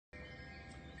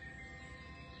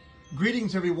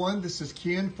Greetings everyone, this is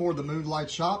Ken for the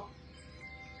Moonlight Shop.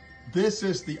 This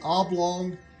is the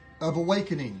Oblong of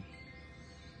Awakening.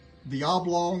 The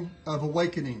Oblong of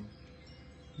Awakening.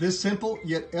 This simple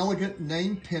yet elegant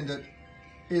name pendant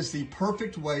is the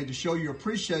perfect way to show your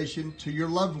appreciation to your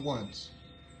loved ones.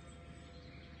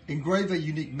 Engrave a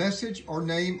unique message or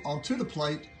name onto the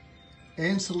plate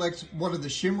and select one of the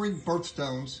shimmering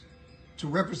birthstones to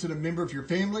represent a member of your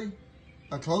family,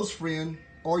 a close friend,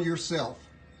 or yourself.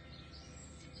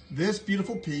 This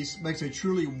beautiful piece makes a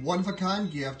truly one-of-a-kind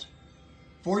gift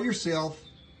for yourself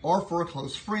or for a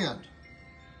close friend.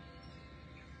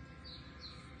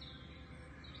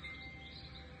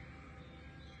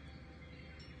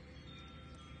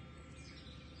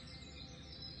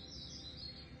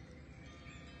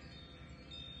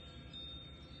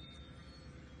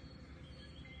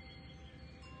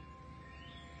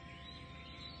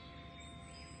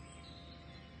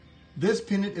 This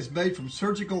pendant is made from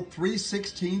surgical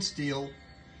 316 steel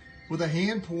with a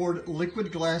hand-poured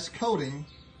liquid glass coating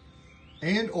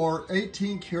and or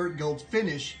 18 karat gold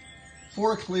finish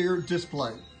for a clear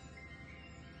display.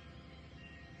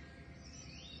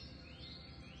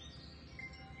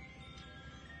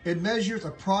 It measures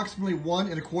approximately 1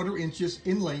 1/4 inches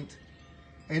in length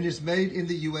and is made in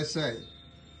the USA.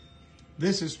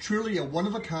 This is truly a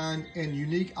one-of-a-kind and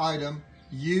unique item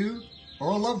you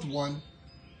or a loved one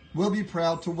will be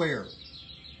proud to wear.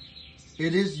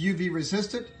 It is UV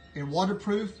resistant and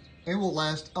waterproof and will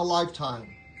last a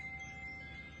lifetime.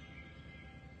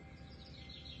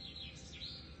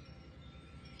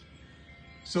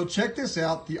 So check this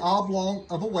out, the Oblong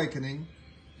of Awakening,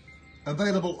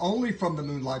 available only from the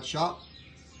Moonlight Shop.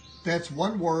 That's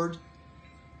one word,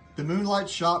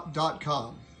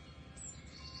 themoonlightshop.com.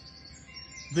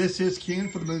 This is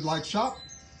Ken for the Moonlight Shop.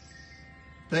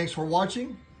 Thanks for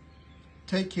watching.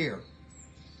 Take care.